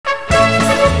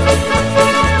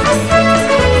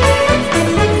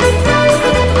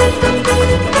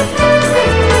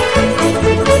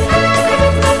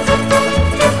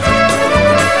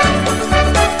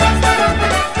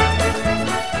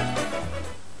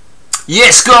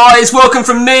Yes guys, welcome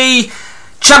from me,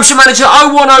 Championship Manager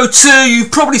 0102. You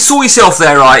probably saw yourself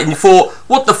there, right, and you thought,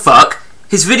 what the fuck?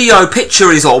 His video picture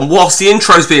is on whilst the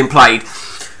intro's being played.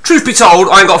 Truth be told,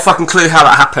 I ain't got a fucking clue how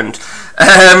that happened.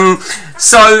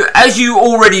 So, as you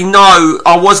already know,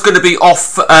 I was going to be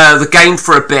off the game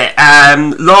for a bit.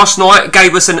 Last night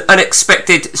gave us an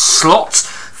unexpected slot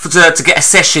to get a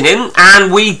session in,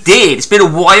 and we did. It's been a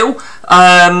while.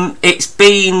 It's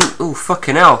been, oh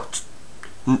fucking hell,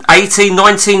 18,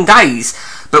 19 days.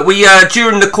 But we,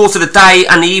 during the course of the day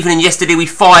and the evening yesterday, we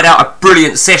fired out a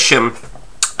brilliant session.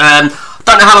 Don't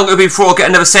know how long it'll be before I get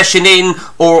another session in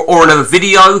or another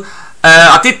video.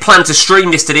 I did plan to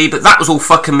stream yesterday, but that was all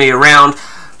fucking me around.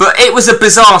 But it was a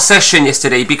bizarre session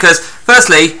yesterday because,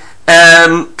 firstly,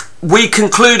 we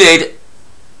concluded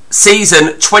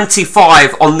season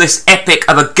 25 on this epic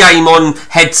of a Game On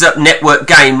Heads Up Network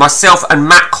game. Myself and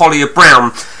Matt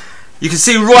Collier-Brown. You can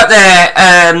see right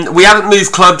there, we haven't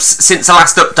moved clubs since the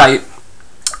last update.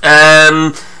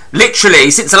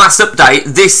 Literally, since the last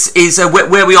update, this is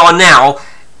where we are now.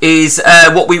 Is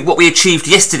what we achieved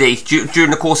yesterday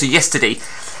during the course of yesterday.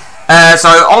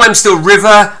 So I'm still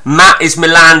River, Matt is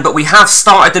Milan, but we have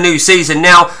started the new season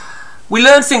now. We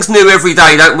learn things new every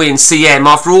day, don't we, in CM?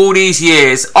 After all these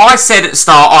years, I said at the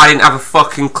start I didn't have a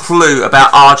fucking clue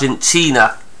about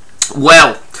Argentina.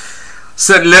 Well,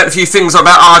 certainly learned a few things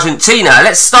about Argentina.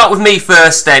 Let's start with me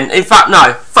first then. In fact,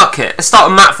 no, fuck it. Let's start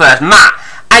with Matt first. Matt,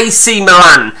 AC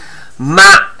Milan.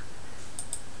 Matt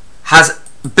has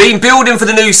been building for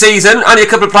the new season. Only a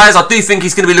couple of players. I do think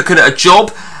he's going to be looking at a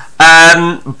job.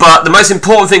 But the most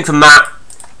important thing for Matt,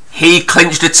 he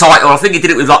clinched the title. I think he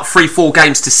did it with like 3-4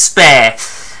 games to spare.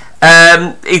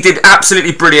 He did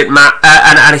absolutely brilliant, Matt,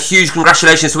 and a huge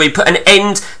congratulations to him. He put an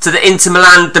end to the Inter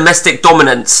Milan domestic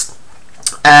dominance.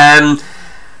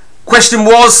 Question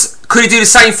was, could he do the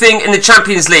same thing in the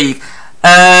Champions League?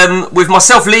 With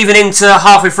myself leaving Inter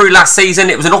halfway through last season,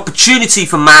 it was an opportunity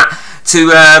for Matt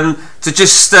to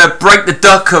just break the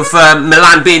duck of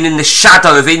Milan being in the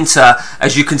shadow of Inter,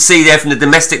 as you can see there from the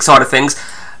domestic side of things.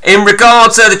 In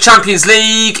regards to the Champions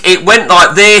League, it went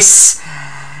like this.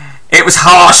 It was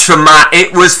harsh for Matt.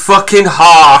 It was fucking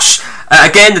harsh.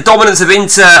 Again, the dominance of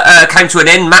Inter came to an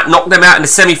end. Matt knocked them out in the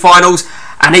semi-finals,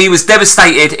 and he was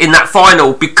devastated in that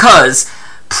final because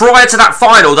prior to that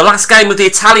final, the last game of the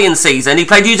Italian season, he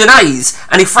played Udinese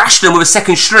and he thrashed them with a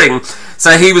second string.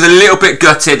 So he was a little bit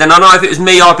gutted, and I know if it was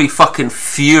me, I'd be fucking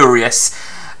furious.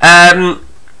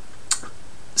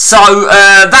 So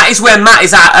that is where Matt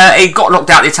is at. He got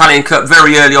knocked out of the Italian Cup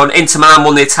very early on. Inter Milan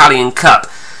won the Italian Cup.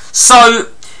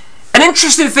 So an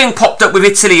interesting thing popped up with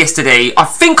Italy yesterday. I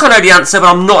think I know the answer,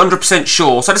 but I'm not 100%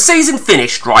 sure. So the season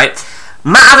finished, right?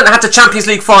 Matt hasn't had the Champions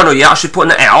League final yet. I should put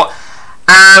that out.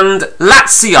 And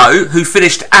Lazio, who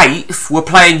finished 8th, were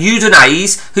playing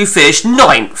Udinese, who finished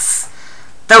 9th.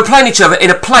 They were playing each other in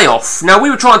a playoff. Now,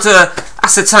 we were trying to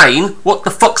ascertain what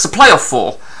the fuck's a playoff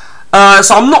for.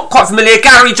 So I'm not quite familiar.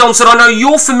 Gary Johnson, I know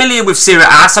you're familiar with Serie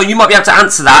A, so you might be able to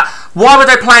answer that. Why were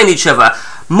they playing each other?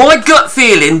 My gut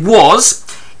feeling was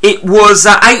it was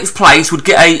 8th place would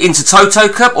get a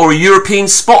Intertoto Cup or a European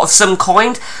spot of some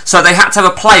kind, so they had to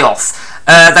have a playoff.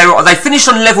 They finished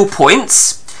on level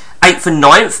points, 8th and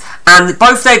 9th, and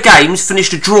both their games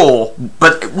finished a draw,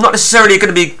 but not necessarily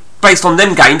going to be based on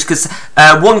them games, because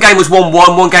one game was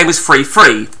 1-1, one game was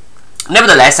 3-3.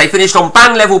 Nevertheless, they finished on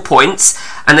bang level points,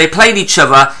 and they played each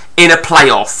other in a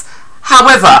playoff.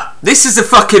 However, this is a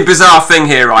fucking bizarre thing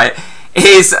here, right?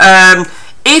 Is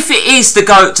if it is to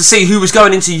go to see who was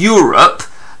going into Europe,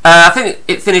 I think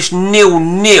it finished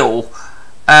 0-0.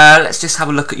 Let's just have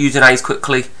a look at Udinese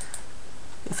quickly.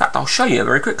 In fact, I'll show you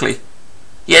very quickly.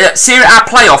 Yeah, Serie A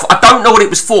playoff. I don't know what it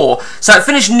was for. So it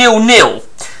finished 0-0.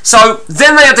 So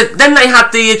then they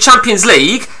had the Champions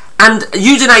League, and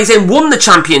Udinese then won the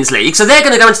Champions League. So they're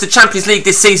going to go into the Champions League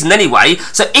this season anyway.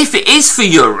 So if it is for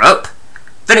Europe,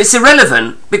 then it's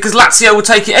irrelevant because Lazio will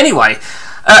take it anyway.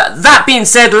 That being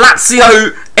said,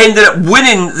 Lazio ended up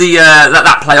winning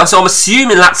that playoff. So I'm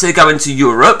assuming Lazio go into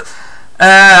Europe.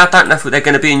 I don't know if they're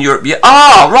going to be in Europe yet.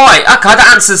 Oh, right. Okay,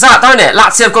 that answers that, don't it?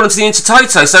 Lazio have gone into the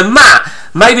Intertoto. So, Matt,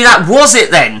 maybe that was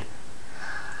it then.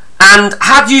 And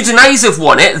had Udinese have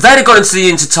won it, they'd have gone into the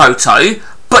Intertoto.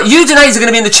 But Udinese are going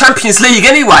to be in the Champions League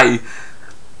anyway.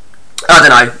 I don't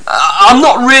know. I'm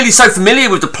not really so familiar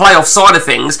with the playoff side of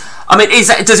things. I mean,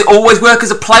 does it always work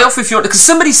as a playoff if you want? Because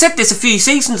somebody said this a few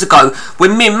seasons ago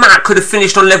when me and Matt could have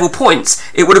finished on level points.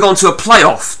 It would have gone to a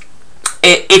playoff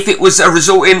if it was a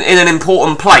result in an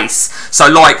important place. So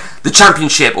like the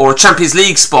Championship or a Champions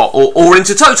League spot or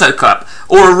into Toto Cup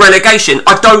or a relegation.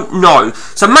 I don't know.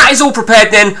 So Matt is all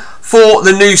prepared then for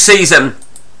the new season.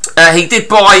 He did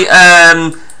buy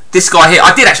this guy here.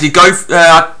 I did actually go.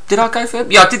 Did I go for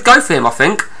him? Yeah, I did go for him. I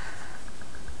think.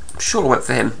 I'm sure I went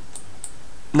for him.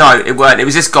 No, it weren't. It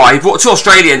was this guy. He brought 2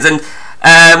 Australians, and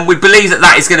we believe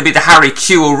that is going to be the Harry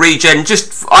Kewell regen.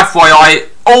 Just FYI,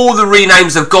 all the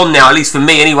renames have gone now. At least for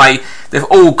me, anyway. They've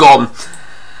all gone.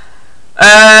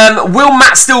 Will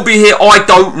Matt still be here? I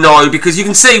don't know, because you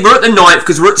can see we're at the 9th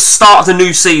because we're at the start of the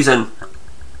new season.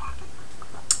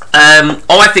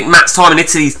 I think Matt's time in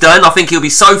Italy's done. I think he'll be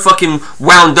so fucking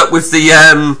wound up with the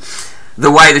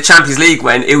way the Champions League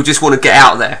went, he'll just want to get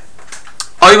out of there.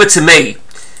 Over to me.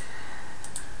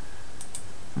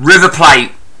 River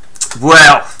Plate.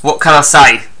 Well, what can I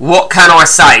say? What can I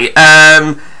say?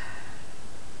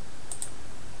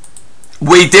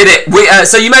 We did it.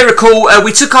 So you may recall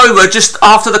we took over just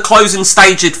after the closing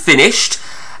stage had finished,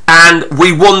 and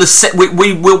we won the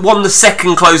we won the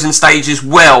second closing stage as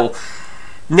well.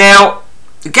 Now,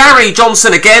 Gary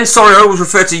Johnson, again, sorry I always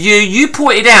refer to you. You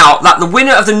pointed out that the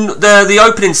winner of the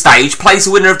opening stage plays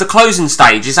the winner of the closing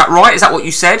stage. Is that right? Is that what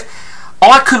you said?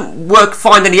 I couldn't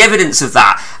find any evidence of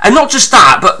that, and not just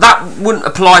that, but that wouldn't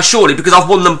apply surely because I've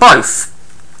won them both.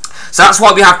 So that's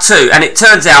why we have 2, and it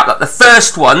turns out that the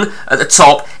first one at the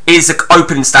top is the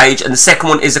opening stage, and the second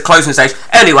one is the closing stage.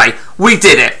 Anyway, we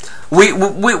did it. We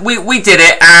did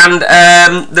it, and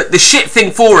the shit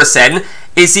thing for us then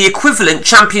is the equivalent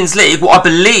Champions League, what I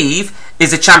believe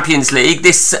is a Champions League.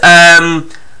 This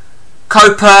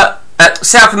Copa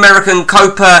South American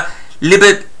Copa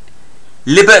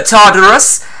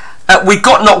Libertadores. We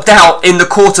got knocked out in the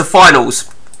quarter-finals.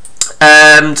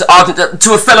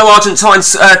 To a fellow Argentine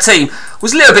team.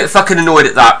 Was a little bit fucking annoyed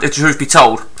at that, if the truth be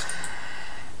told.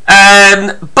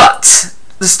 But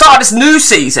the start of this new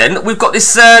season, we've got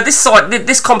this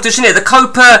this competition here, the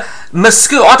Copa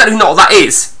Moscow. I don't even know what that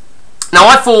is. Now,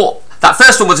 I thought that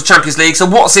first one was a Champions League, so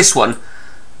what's this one?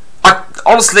 I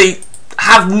honestly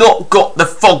have not got the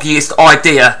foggiest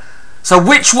idea. So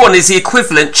which one is the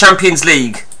equivalent Champions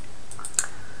League?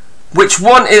 Which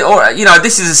one is, or you know,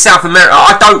 this is a South America,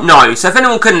 I don't know. So if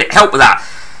anyone can help with that.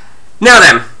 Now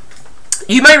then,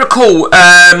 you may recall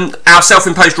our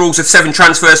self-imposed rules of 7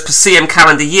 transfers per CM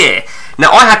calendar year.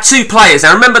 Now, I had 2 players.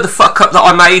 Now, remember the fuck-up that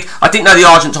I made? I didn't know the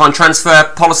Argentine transfer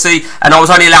policy, and I was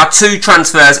only allowed 2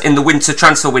 transfers in the winter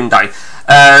transfer window. So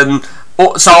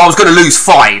I was going to lose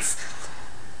 5.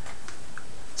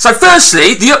 So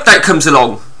firstly, the update comes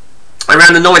along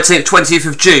around the 19th, 20th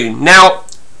of June. Now,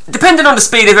 depending on the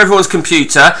speed of everyone's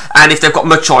computer, and if they've got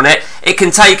much on it, it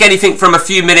can take anything from a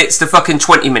few minutes to fucking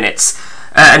 20 minutes.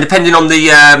 And depending on the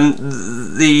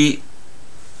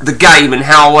game and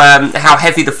how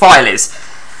heavy the file is,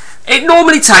 it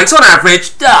normally takes on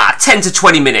average 10 to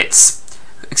 20 minutes.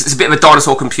 It's a bit of a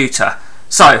dinosaur computer.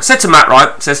 So said to Matt,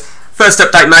 right, says, first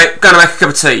update mate, going to make a cup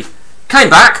of tea. Came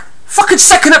back, fucking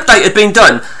second update had been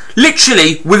done.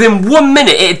 Literally within 1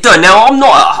 minute it had done. Now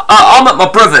I'm at my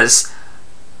brother's,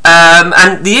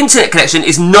 and the internet connection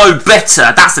is no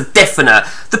better. That's a definite.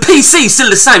 The PC is still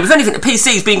the same. If anything, the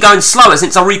PC's been going slower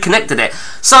since I reconnected it.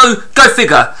 So go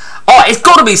figure. Oh, it's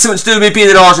got to be something to do with me being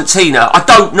in Argentina. I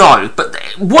don't know, but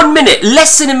 1 minute,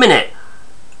 less than a minute.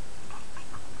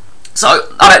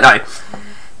 So I don't know.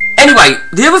 Anyway,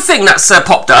 the other thing that's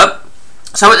popped up.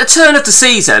 So at the turn of the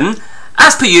season,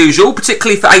 as per usual,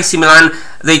 particularly for AC Milan,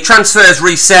 the transfers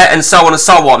reset and so on and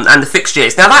so on, and the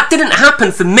fixtures. Now that didn't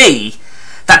happen for me.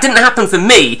 That didn't happen for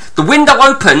me. The window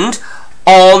opened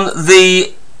on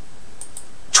the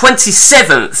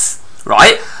 27th,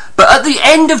 right? But at the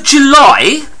end of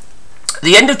July,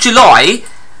 everything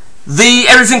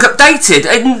updated.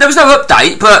 And there was no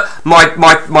update, but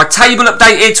my table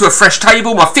updated to a fresh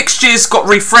table. My fixtures got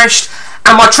refreshed,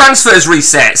 and my transfers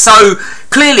reset. So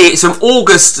clearly, it's from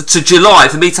August to July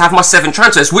for me to have my 7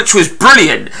 transfers, which was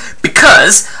brilliant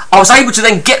because I was able to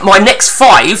then get my next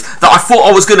 5 that I thought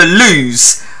I was going to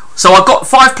lose. So I got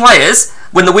 5 players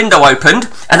when the window opened,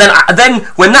 and then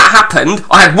when that happened,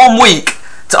 I had 1 week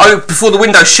before the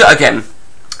window shut again.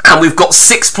 And we've got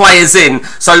 6 players in,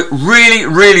 so really,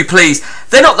 really pleased.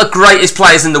 They're not the greatest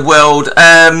players in the world.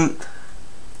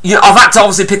 You know, I've had to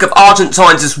obviously pick up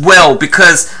Argentines as well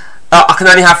because I can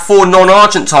only have 4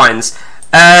 non-Argentines.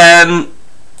 I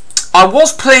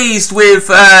was pleased with.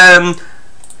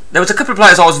 There was a couple of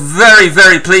players I was very,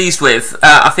 very pleased with.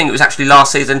 I think it was actually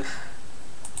last season.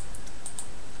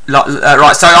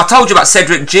 Right, so I told you about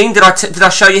Cedric Jean. Did I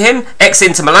show you him?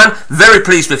 Ex-Inter Milan. Very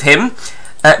pleased with him.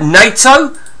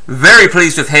 Nato. Very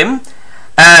pleased with him.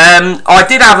 I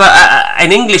did have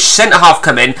an English centre-half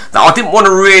come in that I didn't want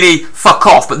to really fuck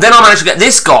off, but then I managed to get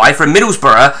this guy from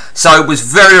Middlesbrough, so it was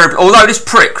very, although this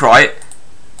prick, right,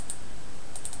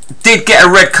 did get a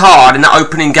red card in that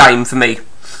opening game for me.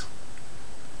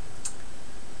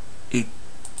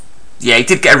 Yeah, he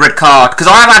did get a red card because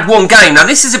I have had one game. Now,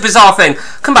 this is a bizarre thing.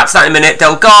 Come back to that in a minute.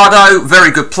 Delgado, very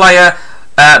good player.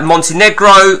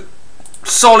 Montenegro,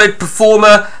 solid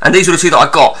performer. And these were the two that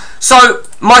I got. So,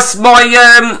 my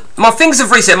things have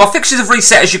reset. My fixtures have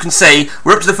reset, as you can see.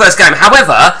 We're up to the first game.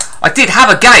 However, I did have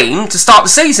a game to start the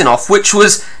season off, which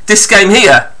was this game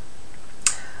here.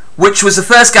 Which was the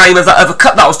first game of a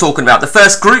cup that I was talking about, the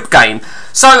first group game.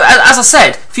 So, as I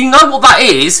said, if you know what that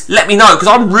is, let me know, because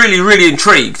I'm really, really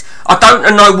intrigued. I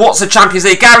don't know what's the Champions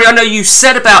League. Gary, I know you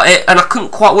said about it, and I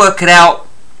couldn't quite work it out.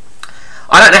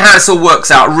 I don't know how this all works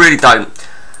out, I really don't.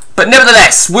 But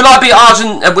nevertheless, will I be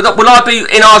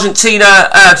in Argentina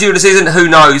during the season? Who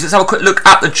knows? Let's have a quick look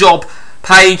at the job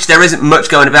page. There isn't much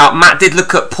going about. Matt did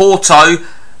look at Porto.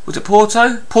 Was it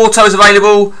Porto? Porto's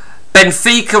available.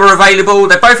 Benfica are available.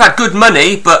 They both had good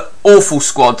money, but awful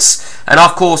squads. And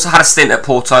of course, I had a stint at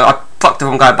Porto. I fucked if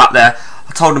I'm going back there.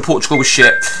 I told them Portugal was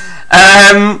shit.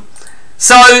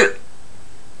 So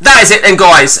that is it then,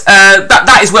 guys.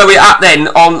 That is where we're at then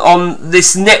on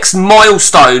this next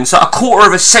milestone. So a quarter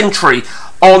of a century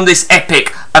on this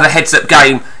epic of a heads-up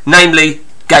game, namely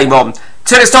Game On.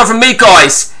 Till next time from me,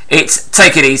 guys, it's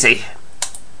take it easy.